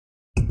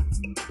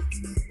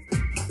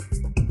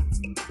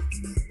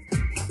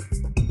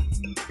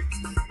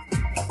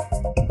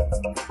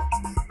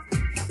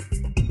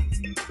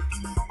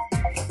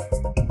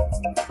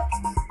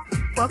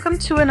Welcome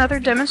to another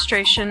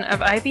demonstration of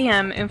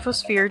IBM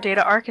InfoSphere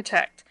Data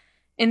Architect.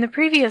 In the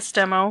previous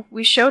demo,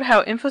 we showed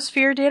how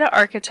InfoSphere Data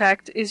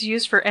Architect is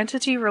used for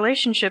entity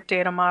relationship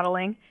data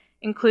modeling,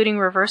 including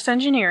reverse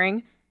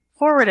engineering,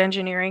 forward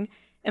engineering,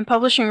 and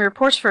publishing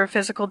reports for a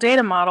physical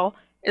data model,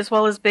 as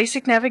well as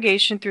basic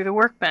navigation through the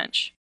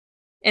workbench.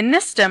 In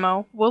this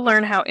demo, we'll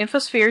learn how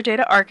InfoSphere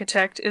Data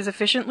Architect is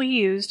efficiently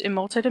used in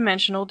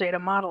multidimensional data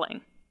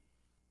modeling.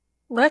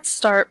 Let's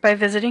start by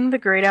visiting the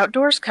Great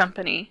Outdoors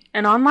Company,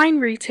 an online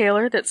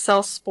retailer that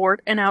sells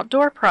sport and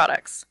outdoor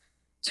products.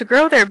 To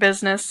grow their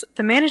business,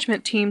 the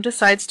management team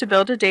decides to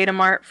build a data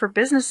mart for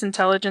business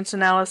intelligence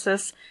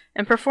analysis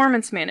and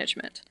performance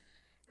management.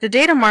 The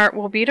data mart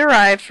will be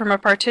derived from a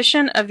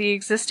partition of the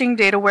existing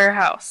data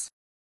warehouse.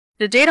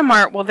 The data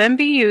mart will then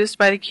be used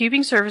by the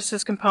cubing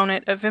services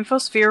component of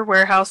InfoSphere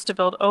Warehouse to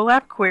build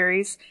OLAP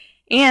queries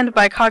and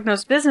by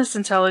Cognos Business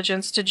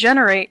Intelligence to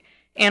generate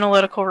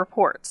analytical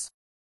reports.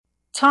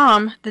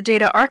 Tom, the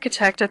data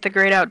architect at the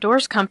Great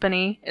Outdoors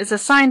Company, is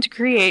assigned to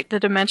create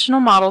the dimensional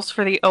models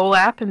for the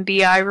OLAP and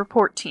BI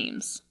report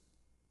teams.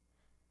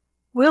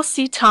 We'll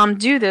see Tom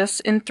do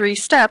this in 3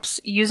 steps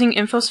using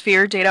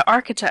InfoSphere Data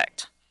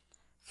Architect.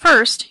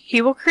 First,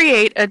 he will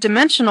create a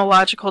dimensional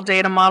logical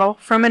data model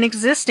from an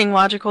existing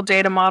logical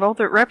data model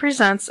that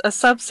represents a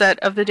subset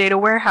of the data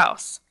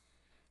warehouse.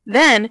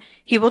 Then,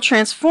 he will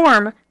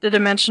transform the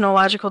dimensional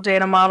logical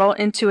data model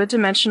into a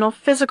dimensional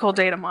physical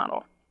data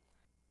model.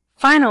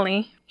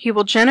 Finally, he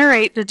will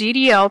generate the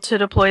DDL to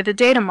deploy the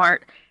data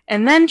mart,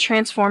 and then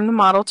transform the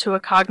model to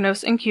a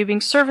Cognos and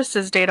Cubing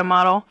Services data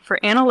model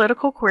for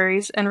analytical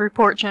queries and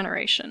report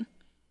generation.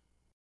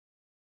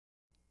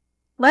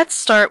 Let's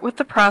start with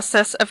the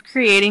process of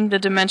creating the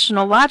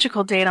dimensional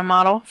logical data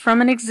model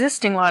from an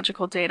existing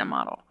logical data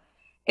model.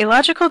 A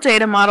logical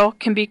data model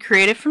can be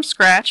created from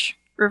scratch,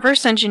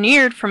 reverse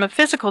engineered from a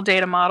physical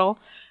data model,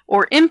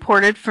 or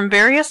imported from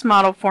various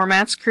model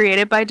formats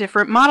created by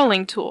different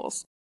modeling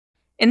tools.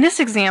 In this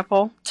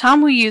example,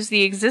 Tom will use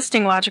the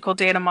existing logical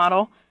data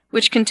model,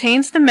 which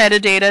contains the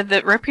metadata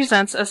that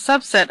represents a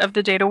subset of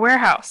the data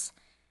warehouse.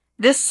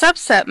 This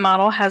subset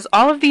model has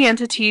all of the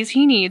entities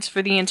he needs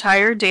for the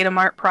entire data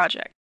mart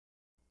project.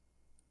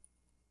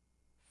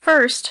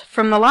 First,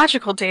 from the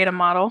logical data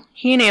model,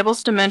 he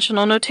enables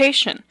dimensional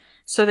notation,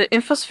 so that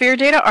InfoSphere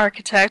Data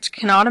Architect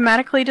can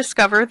automatically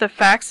discover the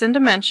facts and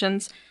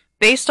dimensions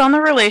based on the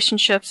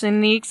relationships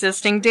in the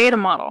existing data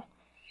model.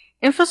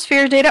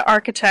 InfoSphere Data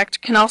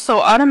Architect can also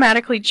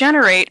automatically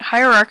generate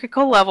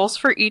hierarchical levels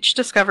for each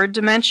discovered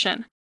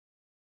dimension.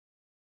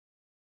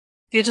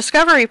 The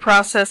discovery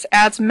process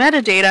adds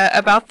metadata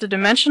about the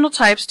dimensional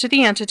types to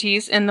the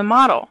entities in the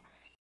model.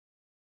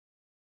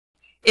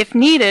 If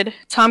needed,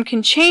 Tom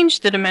can change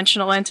the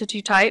dimensional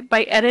entity type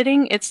by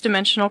editing its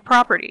dimensional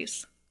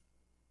properties.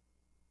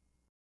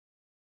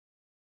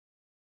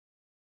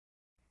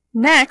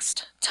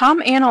 Next,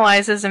 Tom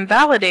analyzes and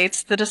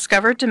validates the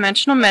discovered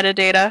dimensional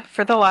metadata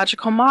for the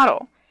logical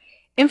model.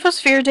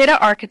 InfoSphere Data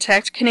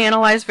Architect can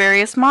analyze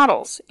various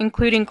models,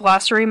 including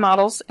glossary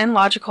models and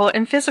logical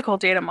and physical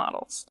data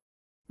models.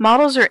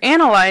 Models are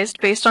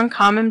analyzed based on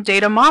common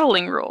data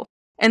modeling rules,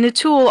 and the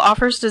tool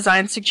offers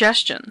design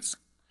suggestions.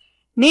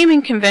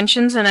 Naming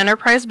conventions and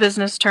enterprise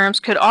business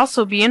terms could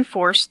also be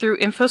enforced through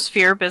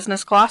InfoSphere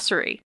Business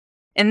Glossary.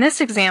 In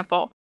this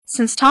example,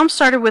 since Tom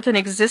started with an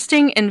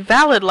existing and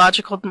valid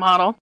logical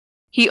model,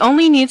 he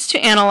only needs to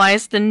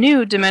analyze the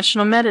new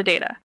dimensional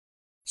metadata.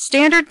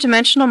 Standard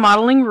dimensional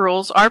modeling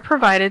rules are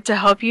provided to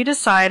help you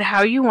decide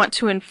how you want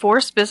to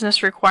enforce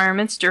business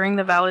requirements during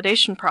the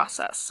validation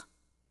process.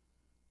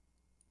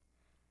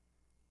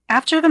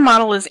 After the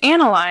model is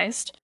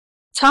analyzed,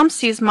 Tom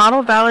sees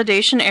model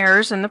validation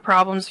errors in the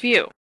problems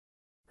view.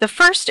 The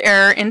first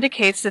error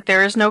indicates that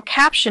there is no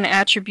caption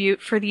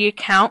attribute for the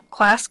account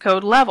class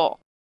code level.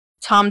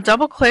 Tom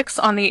double-clicks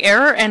on the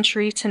error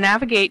entry to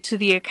navigate to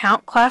the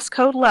account class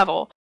code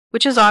level,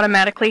 which is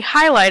automatically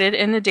highlighted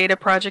in the Data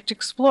Project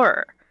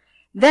Explorer.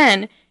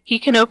 Then, he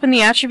can open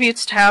the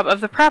Attributes tab of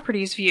the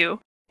Properties view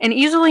and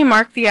easily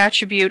mark the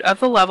attribute of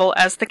the level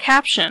as the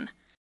caption.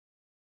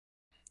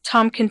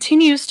 Tom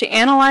continues to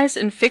analyze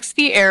and fix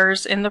the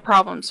errors in the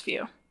Problems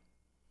view.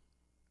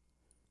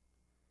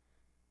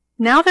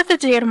 Now that the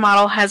data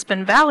model has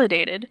been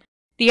validated,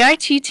 the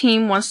IT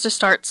team wants to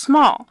start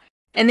small,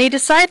 and they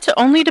decide to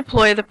only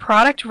deploy the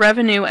Product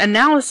Revenue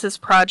Analysis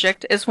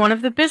project as one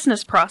of the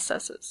business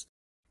processes.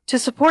 To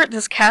support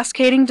this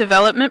cascading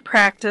development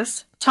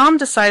practice, Tom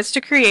decides to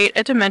create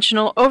a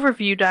dimensional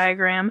overview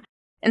diagram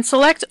and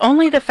select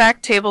only the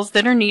fact tables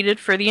that are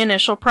needed for the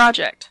initial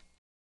project.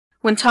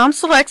 When Tom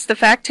selects the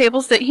fact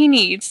tables that he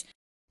needs,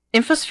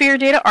 InfoSphere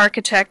Data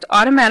Architect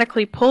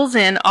automatically pulls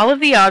in all of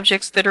the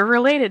objects that are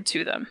related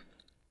to them.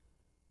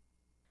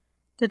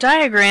 The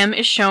diagram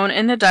is shown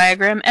in the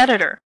diagram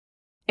editor.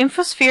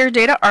 InfoSphere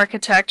Data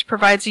Architect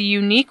provides a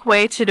unique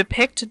way to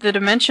depict the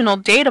dimensional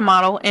data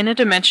model in a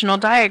dimensional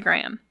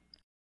diagram.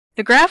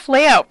 The graph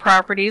layout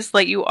properties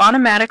let you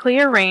automatically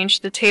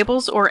arrange the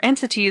tables or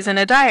entities in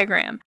a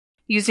diagram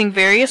using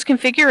various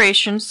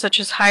configurations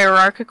such as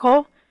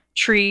hierarchical,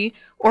 tree,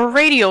 or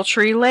radial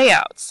tree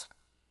layouts.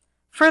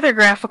 Further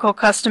graphical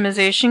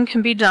customization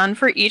can be done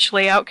for each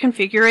layout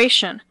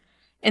configuration.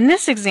 In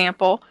this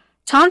example,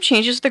 Tom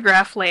changes the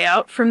graph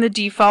layout from the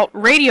default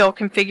radial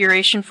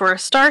configuration for a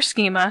star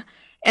schema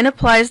and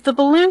applies the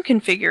balloon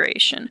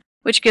configuration,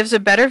 which gives a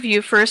better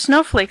view for a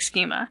snowflake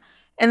schema,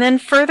 and then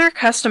further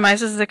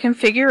customizes the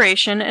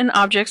configuration and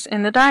objects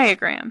in the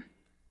diagram.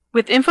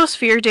 With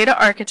InfoSphere Data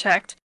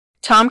Architect,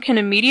 Tom can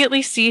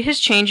immediately see his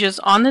changes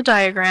on the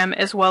diagram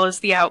as well as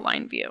the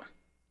outline view.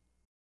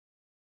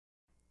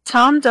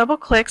 Tom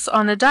double-clicks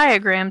on the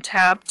Diagram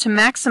tab to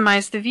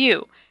maximize the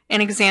view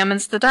and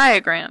examines the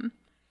diagram.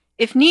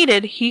 If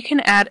needed, he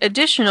can add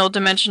additional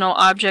dimensional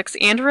objects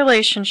and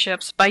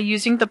relationships by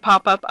using the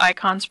pop-up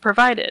icons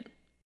provided.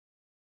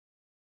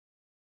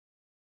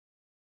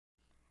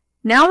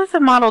 Now that the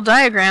model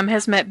diagram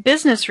has met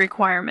business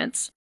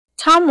requirements,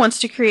 Tom wants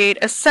to create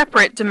a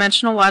separate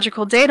dimensional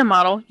logical data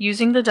model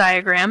using the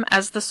diagram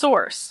as the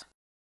source.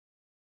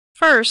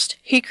 First,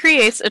 he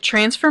creates a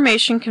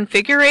transformation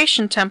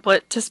configuration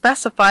template to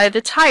specify the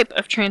type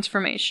of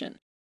transformation.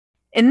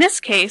 In this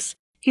case,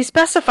 he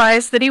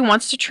specifies that he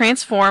wants to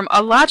transform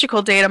a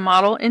logical data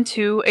model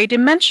into a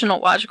dimensional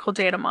logical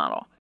data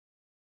model.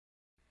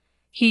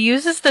 He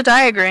uses the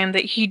diagram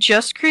that he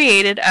just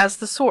created as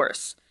the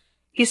source.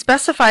 He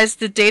specifies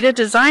the data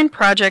design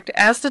project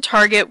as the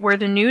target where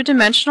the new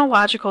dimensional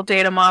logical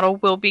data model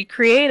will be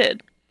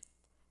created.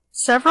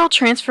 Several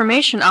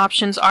transformation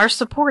options are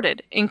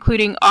supported,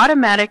 including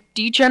automatic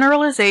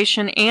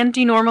degeneralization and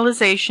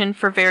denormalization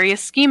for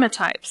various schema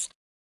types,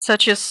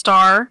 such as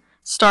star,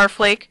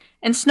 starflake,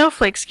 and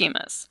snowflake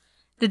schemas.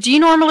 The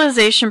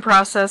denormalization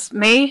process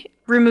may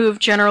remove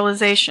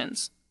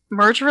generalizations,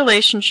 merge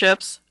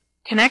relationships,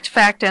 connect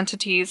fact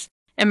entities,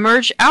 and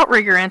merge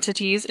outrigger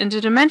entities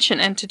into dimension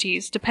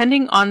entities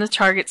depending on the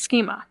target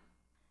schema.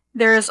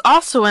 There is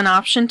also an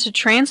option to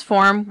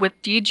transform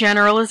with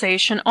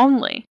degeneralization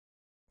only.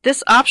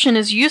 This option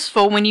is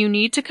useful when you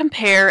need to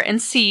compare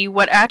and see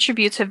what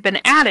attributes have been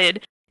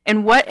added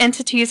and what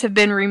entities have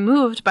been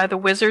removed by the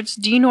wizard's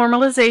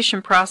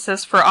denormalization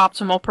process for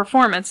optimal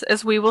performance,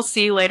 as we will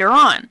see later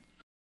on.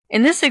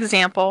 In this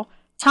example,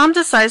 Tom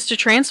decides to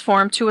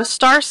transform to a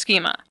star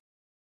schema.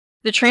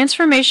 The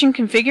transformation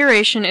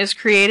configuration is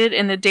created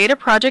in the Data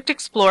Project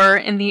Explorer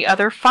in the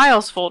Other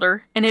Files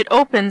folder, and it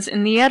opens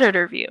in the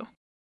Editor view.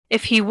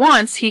 If he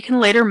wants, he can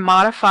later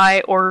modify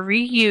or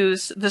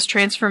reuse this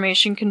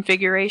transformation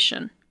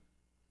configuration.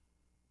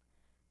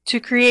 To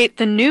create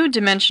the new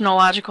dimensional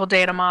logical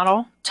data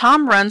model,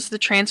 Tom runs the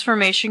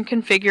transformation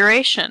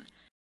configuration.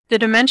 The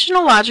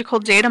dimensional logical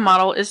data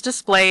model is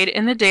displayed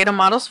in the Data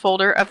Models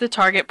folder of the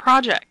target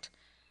project.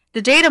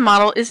 The data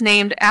model is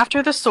named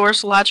after the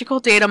source logical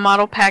data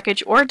model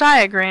package or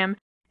diagram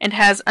and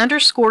has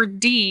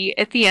 _D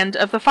at the end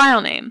of the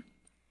file name.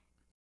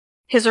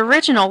 His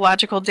original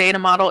logical data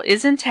model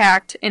is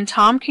intact, and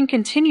Tom can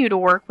continue to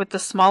work with the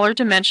smaller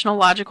dimensional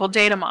logical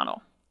data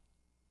model.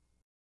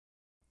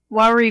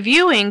 While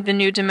reviewing the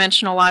new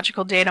dimensional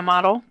logical data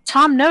model,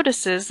 Tom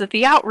notices that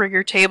the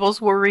outrigger tables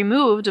were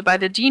removed by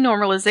the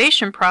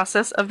denormalization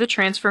process of the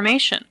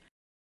transformation.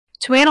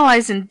 To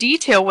analyze in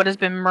detail what has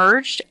been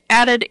merged,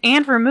 added,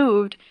 and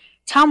removed,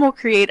 Tom will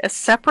create a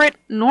separate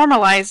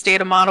normalized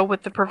data model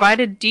with the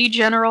provided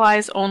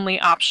degeneralize only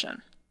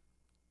option.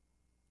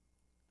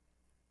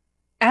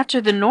 After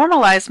the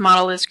normalized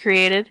model is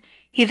created,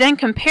 he then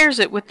compares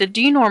it with the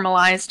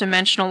denormalized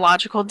dimensional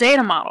logical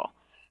data model.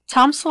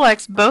 Tom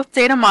selects both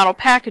data model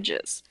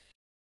packages.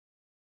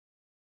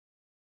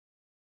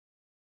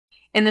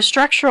 In the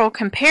structural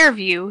compare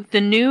view,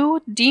 the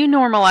new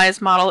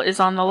denormalized model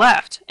is on the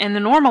left, and the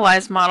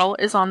normalized model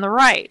is on the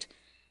right.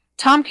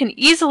 Tom can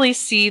easily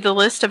see the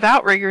list of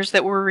outriggers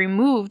that were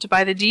removed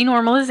by the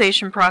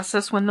denormalization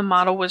process when the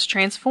model was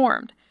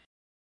transformed.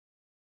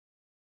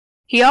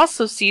 He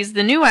also sees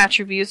the new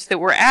attributes that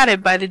were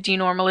added by the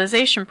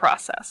denormalization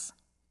process.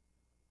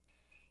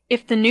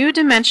 If the new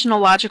dimensional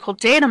logical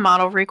data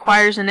model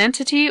requires an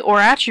entity or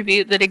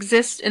attribute that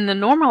exists in the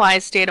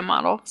normalized data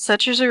model,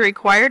 such as a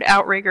required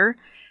outrigger,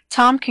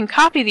 Tom can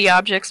copy the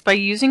objects by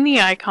using the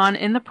icon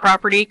in the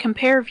Property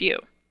Compare view.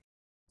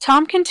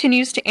 Tom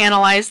continues to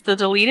analyze the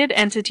deleted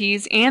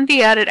entities and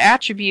the added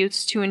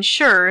attributes to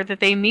ensure that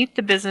they meet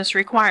the business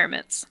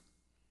requirements.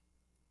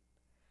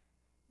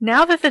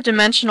 Now that the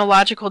dimensional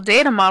logical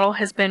data model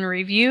has been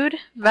reviewed,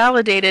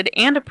 validated,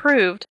 and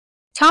approved,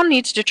 Tom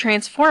needs to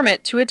transform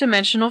it to a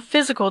dimensional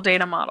physical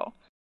data model.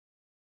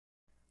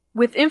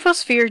 With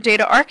InfoSphere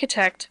Data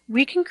Architect,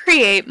 we can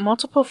create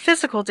multiple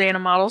physical data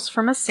models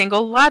from a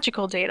single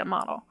logical data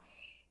model.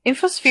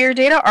 InfoSphere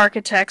Data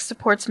Architect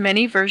supports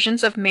many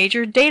versions of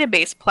major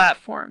database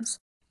platforms.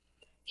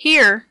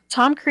 Here,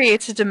 Tom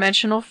creates a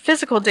dimensional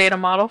physical data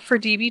model for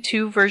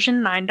DB2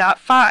 version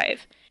 9.5.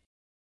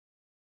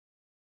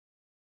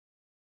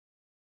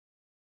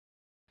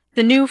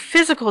 The new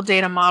physical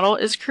data model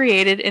is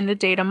created in the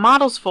Data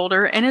Models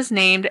folder and is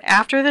named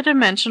after the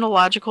dimensional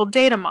logical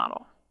data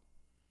model.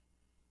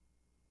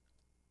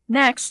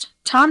 Next,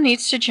 Tom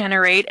needs to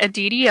generate a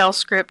DDL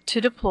script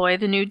to deploy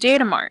the new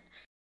data mart.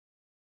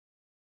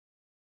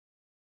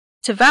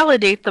 To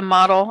validate the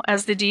model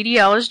as the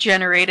DDL is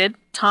generated,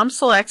 Tom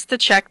selects the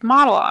checked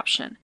model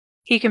option.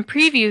 He can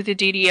preview the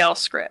DDL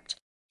script.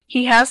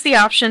 He has the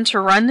option to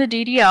run the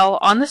DDL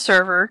on the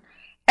server,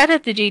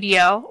 edit the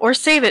DDL, or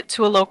save it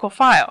to a local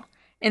file.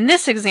 In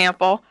this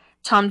example,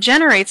 Tom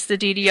generates the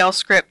DDL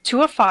script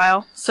to a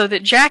file so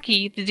that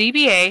Jackie, the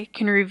DBA,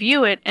 can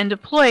review it and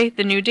deploy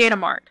the new data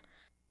mart.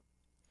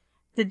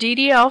 The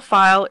DDL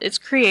file is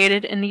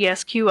created in the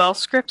SQL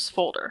scripts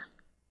folder.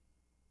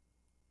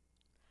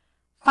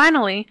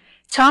 Finally,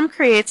 Tom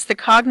creates the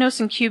Cognos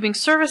and Cubing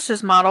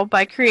Services model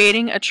by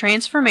creating a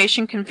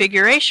transformation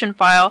configuration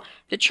file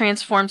that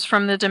transforms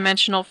from the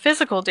dimensional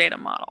physical data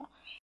model.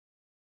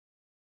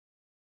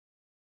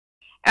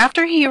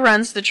 After he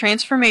runs the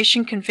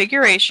transformation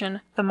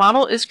configuration, the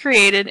model is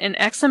created in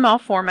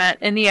XML format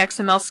in the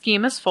XML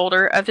schemas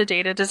folder of the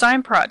Data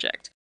Design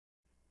project.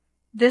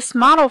 This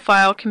model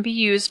file can be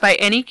used by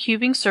any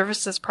Cubing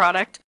Services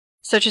product,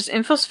 such as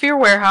InfoSphere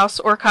Warehouse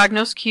or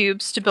Cognos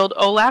Cubes, to build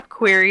OLAP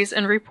queries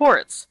and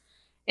reports.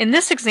 In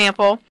this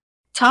example,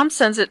 Tom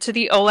sends it to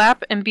the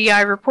OLAP and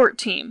BI report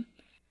team.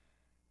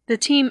 The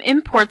team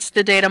imports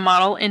the data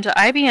model into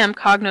IBM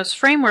Cognos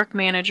Framework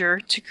Manager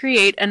to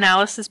create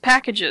analysis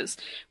packages,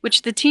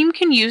 which the team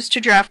can use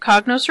to draft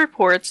Cognos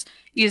reports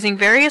using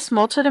various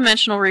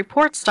multidimensional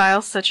report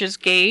styles such as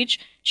gauge,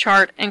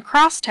 chart, and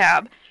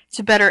crosstab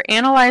to better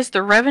analyze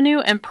the revenue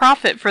and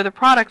profit for the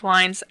product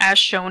lines as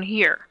shown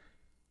here.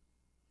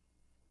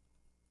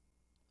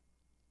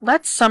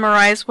 Let's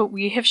summarize what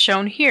we have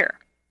shown here.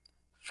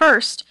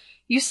 First,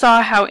 you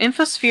saw how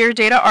InfoSphere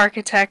Data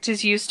Architect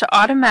is used to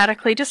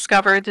automatically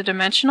discover the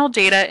dimensional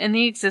data in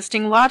the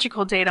existing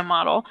logical data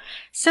model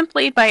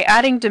simply by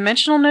adding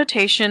dimensional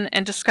notation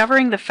and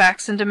discovering the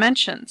facts and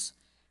dimensions.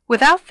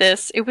 Without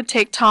this, it would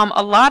take Tom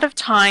a lot of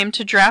time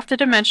to draft a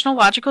dimensional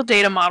logical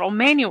data model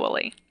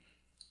manually.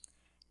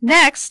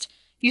 Next,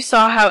 you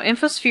saw how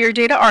InfoSphere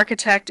Data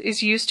Architect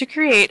is used to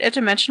create a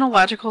dimensional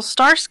logical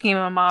star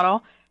schema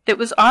model that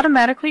was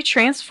automatically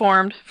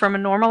transformed from a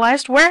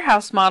normalized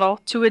warehouse model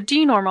to a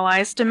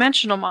denormalized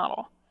dimensional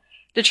model.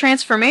 The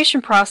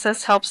transformation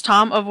process helps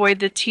Tom avoid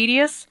the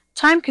tedious,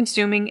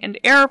 time-consuming, and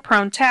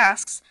error-prone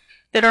tasks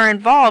that are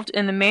involved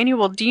in the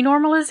manual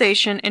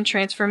denormalization and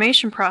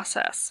transformation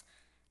process.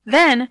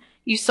 Then,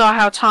 you saw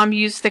how Tom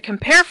used the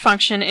compare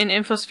function in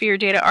InfoSphere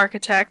Data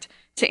Architect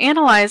to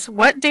analyze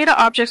what data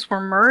objects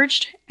were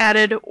merged,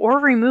 added, or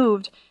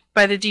removed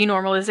by the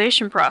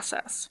denormalization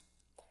process.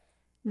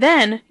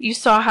 Then, you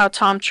saw how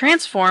Tom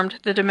transformed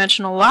the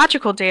dimensional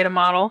logical data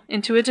model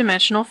into a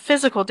dimensional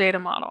physical data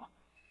model.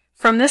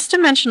 From this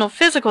dimensional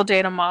physical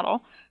data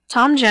model,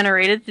 Tom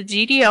generated the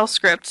DDL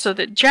script so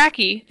that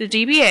Jackie, the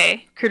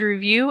DBA, could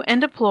review and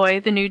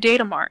deploy the new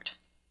data mart.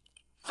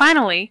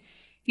 Finally,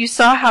 you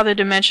saw how the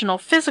dimensional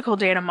physical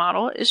data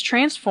model is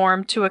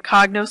transformed to a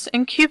Cognos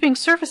and Cubing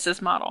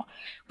Services model,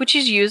 which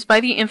is used by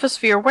the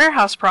InfoSphere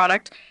Warehouse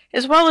product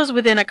as well as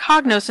within a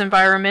Cognos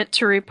environment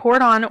to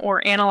report on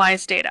or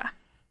analyze data.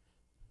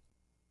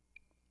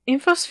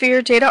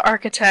 InfoSphere Data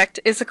Architect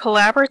is a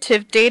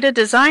collaborative data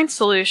design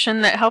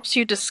solution that helps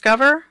you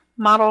discover,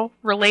 model,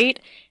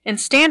 relate, and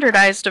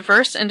standardize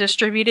diverse and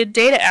distributed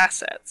data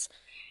assets.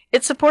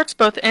 It supports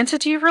both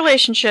entity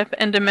relationship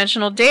and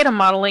dimensional data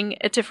modeling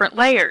at different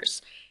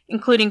layers,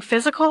 including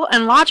physical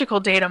and logical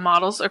data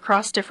models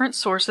across different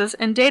sources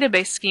and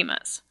database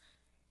schemas.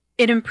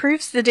 It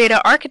improves the data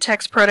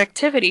architect's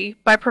productivity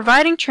by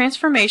providing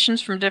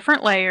transformations from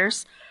different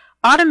layers,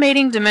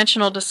 automating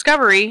dimensional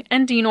discovery,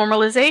 and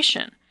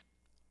denormalization.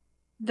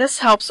 This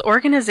helps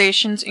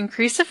organizations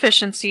increase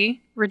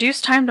efficiency, reduce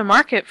time to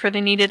market for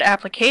the needed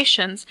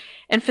applications,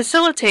 and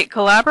facilitate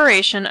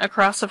collaboration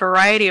across a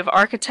variety of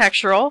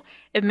architectural,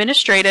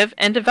 administrative,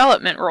 and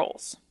development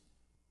roles.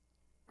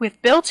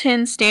 With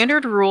built-in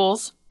standard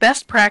rules,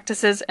 best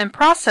practices, and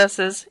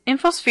processes,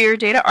 InfoSphere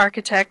Data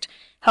Architect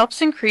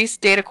helps increase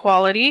data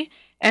quality,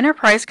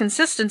 enterprise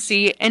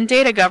consistency, and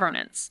data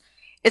governance.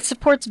 It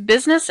supports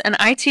business and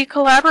IT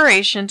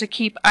collaboration to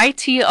keep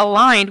IT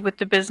aligned with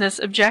the business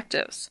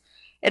objectives.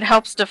 It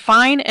helps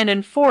define and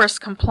enforce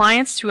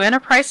compliance to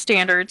enterprise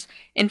standards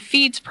and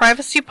feeds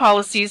privacy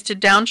policies to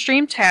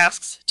downstream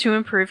tasks to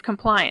improve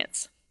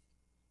compliance.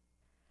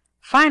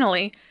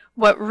 Finally,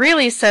 what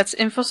really sets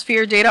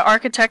InfoSphere Data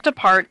Architect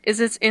apart is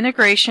its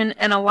integration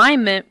and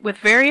alignment with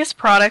various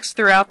products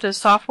throughout the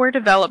software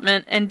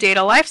development and data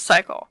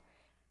lifecycle.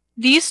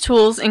 These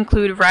tools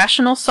include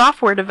rational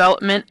software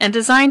development and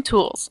design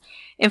tools,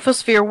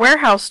 InfoSphere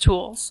Warehouse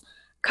tools,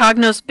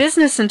 Cognos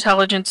Business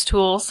Intelligence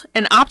tools,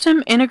 and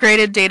Optim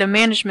Integrated Data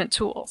Management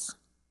tools.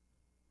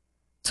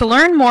 To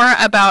learn more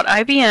about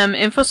IBM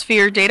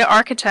InfoSphere Data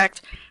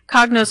Architect,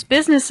 Cognos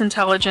Business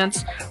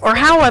Intelligence, or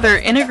how other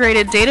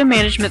integrated data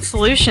management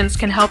solutions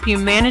can help you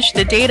manage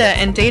the data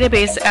and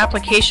database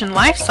application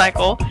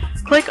lifecycle,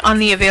 click on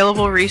the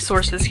available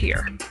resources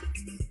here.